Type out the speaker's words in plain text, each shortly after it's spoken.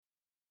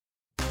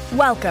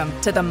Welcome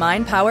to the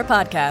Mind Power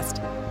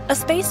Podcast, a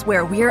space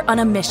where we're on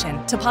a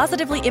mission to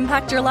positively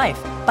impact your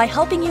life by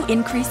helping you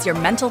increase your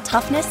mental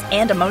toughness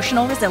and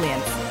emotional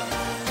resilience.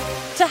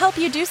 To help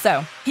you do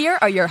so, here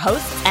are your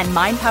hosts and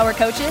Mind Power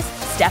coaches,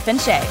 Steph and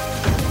Shay.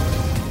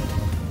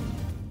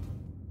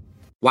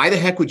 Why the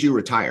heck would you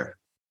retire?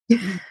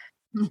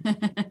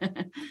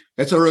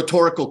 That's a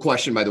rhetorical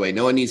question, by the way.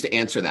 No one needs to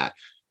answer that,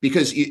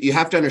 because you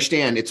have to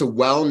understand it's a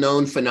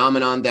well-known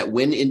phenomenon that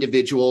when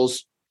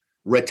individuals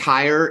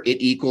retire, it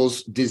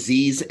equals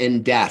disease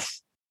and death.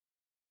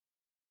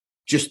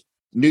 Just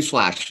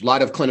newsflash, a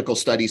lot of clinical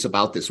studies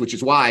about this, which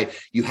is why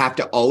you have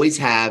to always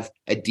have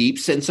a deep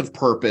sense of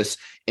purpose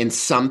and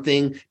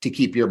something to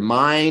keep your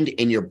mind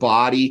and your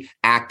body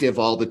active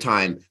all the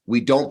time.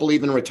 We don't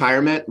believe in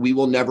retirement. We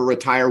will never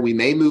retire. We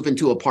may move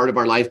into a part of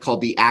our life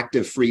called the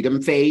active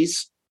freedom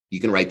phase. You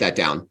can write that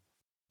down.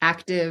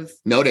 Active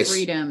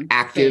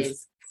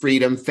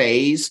freedom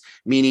phase,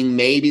 meaning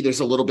maybe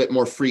there's a little bit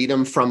more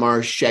freedom from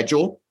our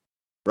schedule,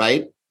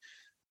 right?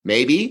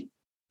 Maybe.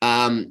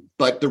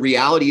 But the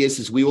reality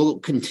is we will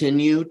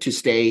continue to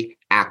stay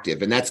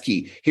active. And that's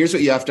key. Here's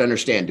what you have to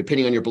understand,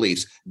 depending on your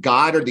beliefs.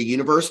 God or the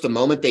universe, the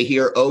moment they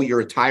hear, oh, you're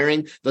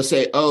retiring, they'll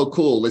say, oh,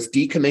 cool, let's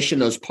decommission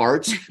those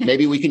parts.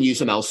 Maybe we can use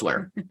them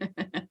elsewhere.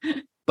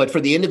 But for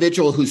the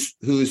individual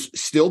who's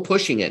still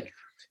pushing it,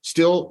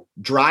 still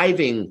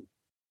driving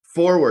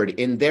forward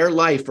in their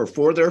life or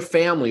for their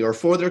family or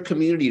for their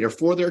community or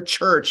for their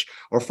church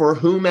or for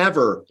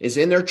whomever is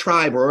in their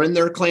tribe or in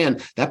their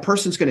clan, that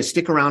person's going to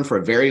stick around for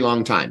a very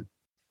long time.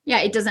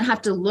 Yeah, it doesn't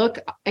have to look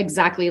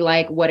exactly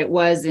like what it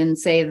was in,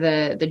 say,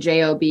 the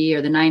job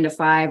or the 9 to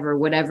 5 or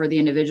whatever the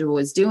individual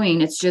is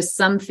doing. It's just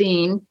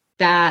something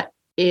that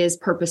is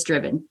purpose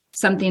driven,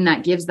 something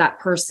that gives that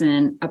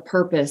person a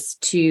purpose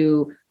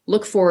to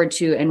look forward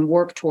to and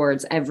work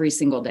towards every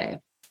single day.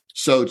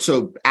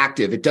 So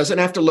active. It doesn't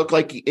have to look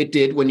like it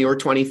did when you were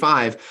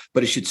 25,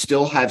 but it should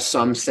still have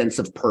some sense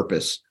of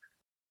purpose.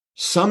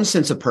 Some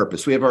sense of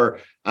purpose. We have our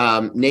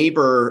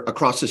neighbor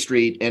across the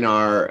street in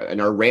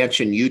our ranch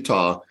in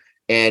Utah,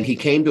 and he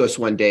came to us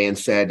one day and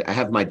said, I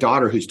have my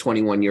daughter who's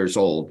 21 years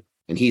old,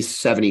 and he's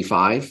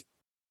 75.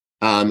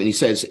 And he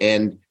says,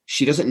 and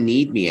she doesn't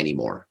need me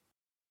anymore.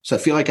 So I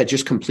feel like I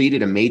just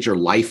completed a major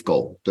life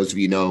goal. Those of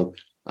you know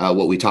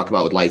what we talk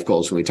about with life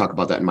goals when we talk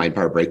about that in Mind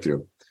Power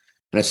Breakthrough.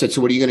 And I said,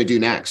 so what are you going to do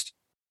next?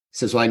 He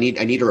says, well, I need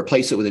to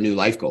replace it with a new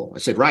life goal. I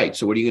said, right.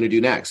 So what are you going to do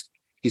next?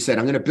 He said,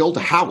 I'm going to build a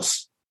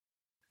house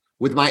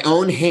with my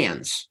own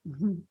hands.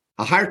 Mm-hmm.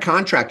 I'll hire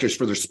contractors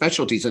for their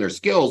specialties and their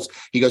skills.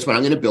 He goes, but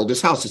I'm going to build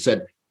this house. I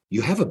said,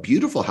 you have a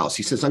beautiful house.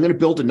 He says, I'm going to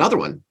build another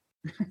one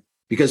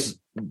because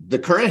the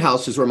current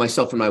house is where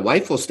myself and my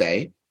wife will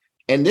stay.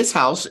 And this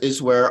house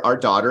is where our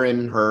daughter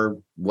and her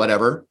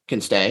whatever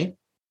can stay.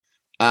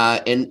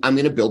 And I'm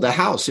going to build a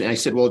house. And I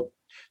said, well,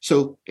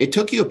 so it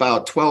took you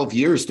about 12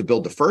 years to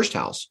build the first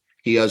house.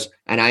 He goes,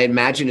 and I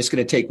imagine it's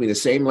going to take me the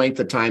same length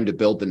of time to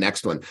build the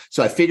next one.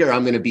 So I figure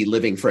I'm going to be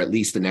living for at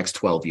least the next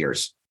 12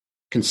 years.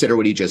 Consider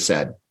what he just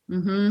said.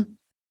 Mm-hmm.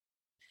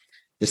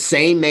 The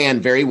same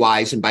man, very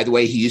wise. And by the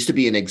way, he used to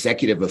be an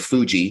executive of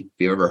Fuji. If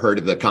you've ever heard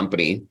of the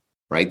company,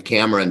 right?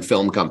 Camera and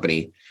film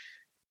company.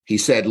 He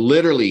said,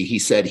 literally, he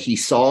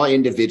saw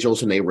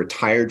individuals when they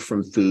retired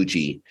from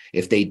Fuji,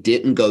 if they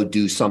didn't go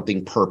do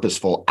something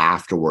purposeful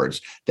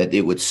afterwards, that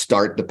it would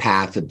start the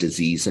path of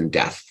disease and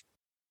death.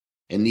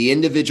 And the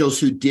individuals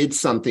who did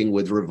something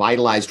with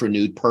revitalized,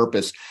 renewed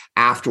purpose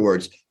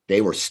afterwards, they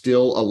were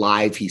still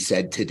alive, he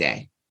said,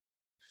 today.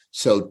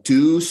 So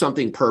do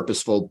something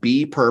purposeful,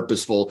 be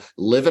purposeful,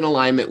 live in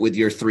alignment with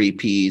your 3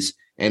 Ps.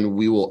 And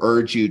we will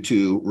urge you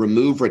to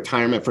remove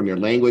retirement from your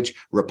language,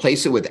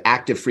 replace it with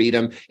active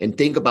freedom, and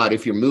think about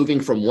if you're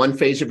moving from one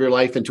phase of your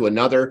life into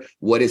another,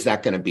 what is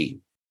that going to be?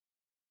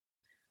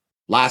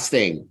 Last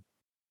thing,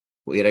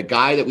 we had a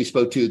guy that we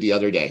spoke to the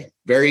other day,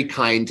 very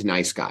kind,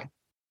 nice guy.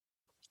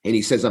 And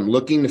he says, I'm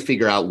looking to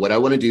figure out what I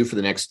want to do for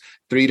the next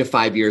 3 to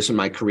 5 years in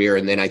my career,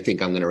 and then I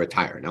think I'm going to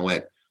retire. And I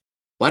went,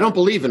 well, I don't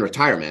believe in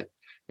retirement.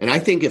 And I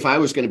think if I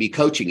was going to be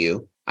coaching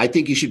you, I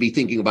think you should be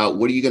thinking about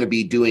what are you going to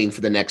be doing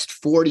for the next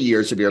 40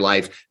 years of your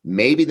life,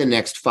 maybe the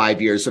next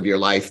 5 years of your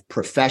life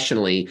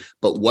professionally,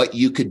 but what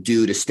you could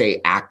do to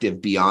stay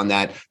active beyond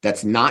that.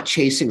 That's not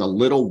chasing a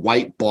little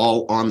white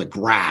ball on the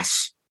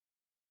grass.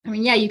 I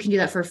mean, yeah, you can do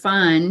that for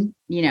fun,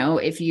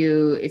 if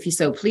you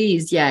so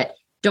please, yet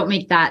don't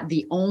make that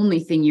the only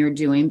thing you're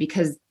doing,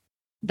 because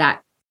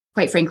that,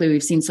 quite frankly,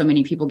 we've seen so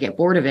many people get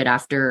bored of it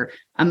after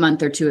a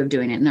month or two of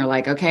doing it. And they're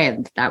like, okay,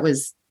 that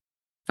was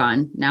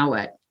fun. Now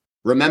what?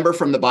 Remember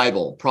from the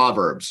Bible,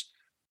 Proverbs,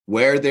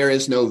 where there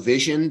is no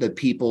vision, the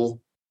people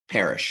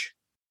perish.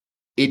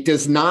 It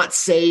does not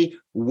say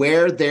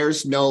where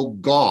there's no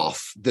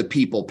golf, the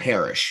people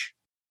perish.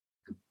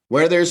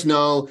 Where there's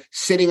no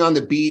sitting on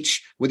the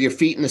beach with your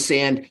feet in the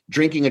sand,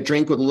 drinking a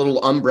drink with a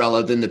little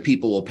umbrella, then the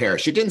people will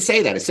perish. It didn't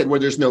say that. It said where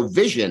there's no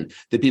vision,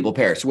 the people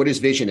perish. What is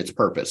vision? It's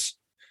purpose.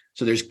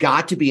 So there's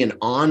got to be an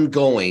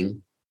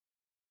ongoing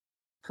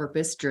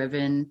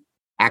purpose-driven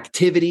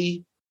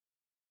activity,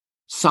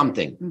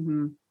 something.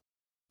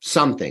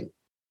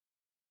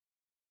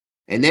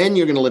 And then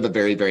you're going to live a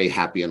very, very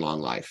happy and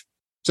long life.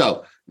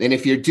 So then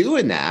if you're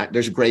doing that,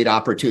 there's a great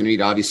opportunity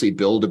to obviously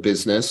build a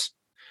business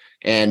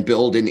and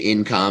build an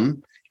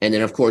income. And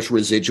then, of course,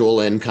 residual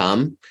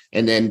income.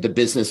 And then the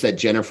business that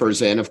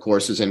Jennifer's in, of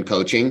course, is in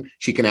coaching.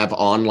 She can have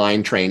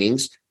online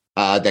trainings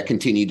that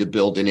continue to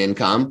build an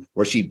income,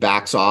 where she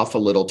backs off a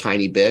little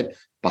tiny bit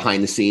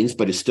behind the scenes,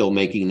 but is still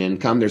making an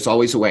income. There's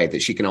always a way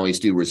that she can always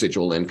do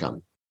residual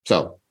income.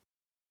 So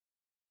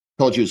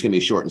told you it's going to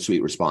be a short and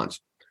sweet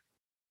response.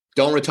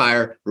 Don't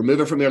retire,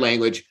 remove it from your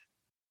language,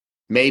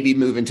 maybe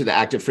move into the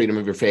active freedom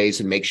of your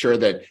phase, and make sure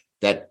that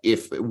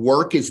if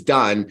work is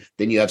done,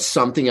 then you have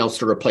something else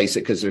to replace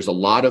it, because there's a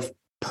lot of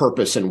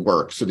purpose in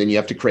work. So then you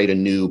have to create a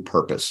new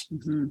purpose.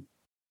 Mm-hmm.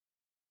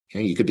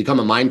 Okay, you could become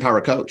a mind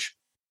power coach.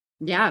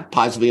 Yeah.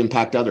 Positively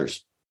impact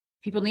others.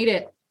 People need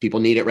it. People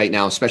need it right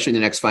now, especially in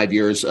the next 5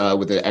 years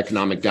with the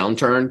economic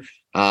downturn.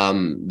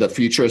 The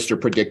futurists are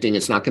predicting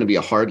it's not going to be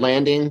a hard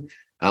landing.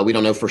 We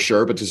don't know for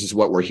sure, but this is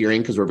what we're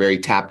hearing, because we're very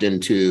tapped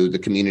into the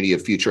community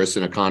of futurists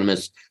and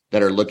economists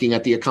that are looking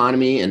at the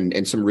economy,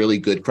 and some really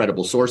good,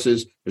 credible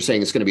sources. They're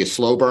saying it's going to be a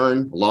slow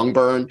burn, long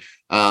burn.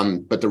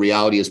 But the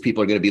reality is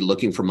people are going to be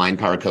looking for mind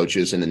power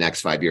coaches in the next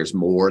 5 years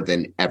more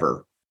than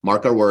ever.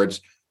 Mark our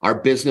words. Our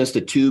business,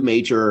 the two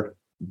major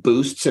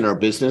boosts in our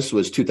business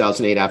was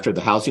 2008 after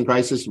the housing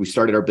crisis. We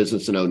started our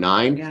business in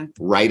 2009,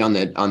 right on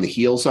the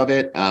heels of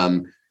it.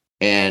 And,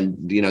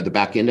 the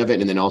back end of it.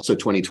 And then also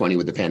 2020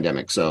 with the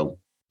pandemic. So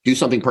do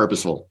something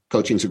purposeful.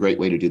 Coaching is a great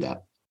way to do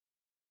that.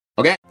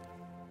 Okay.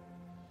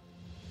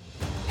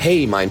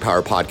 Hey, Mind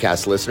Power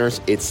Podcast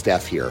listeners, it's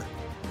Steph here.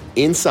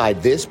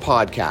 Inside this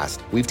podcast,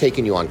 we've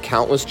taken you on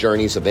countless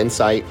journeys of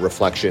insight,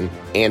 reflection,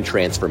 and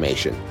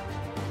transformation.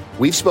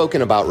 We've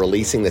spoken about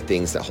releasing the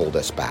things that hold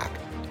us back,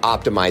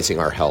 optimizing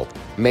our health,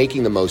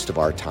 making the most of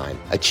our time,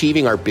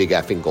 achieving our big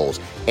effing goals,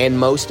 and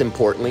most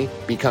importantly,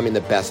 becoming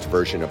the best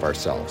version of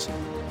ourselves.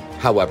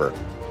 However,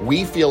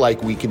 we feel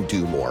like we can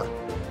do more.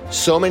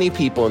 So many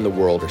people in the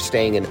world are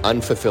staying in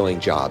unfulfilling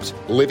jobs,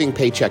 living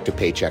paycheck to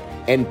paycheck,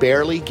 and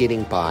barely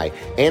getting by,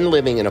 and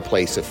living in a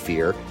place of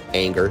fear,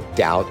 anger,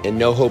 doubt, and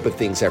no hope of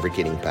things ever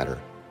getting better.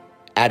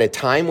 At a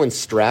time when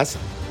stress,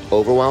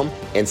 overwhelm,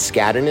 and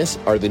scatterness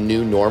are the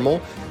new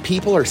normal,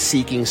 people are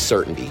seeking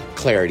certainty,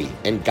 clarity,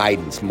 and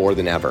guidance more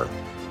than ever.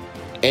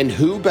 And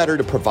who better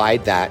to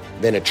provide that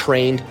than a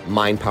trained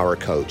mind power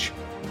coach?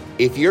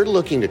 If you're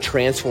looking to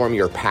transform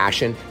your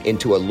passion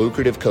into a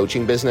lucrative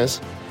coaching business,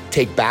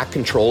 take back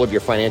control of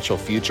your financial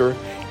future,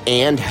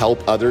 and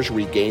help others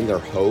regain their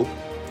hope,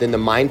 then the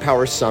Mind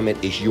Power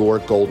Summit is your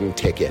golden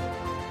ticket.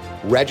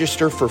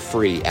 Register for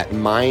free at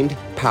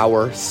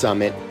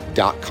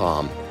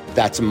mindpowersummit.com.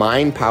 That's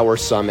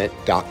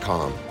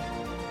mindpowersummit.com.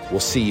 We'll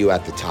see you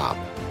at the top.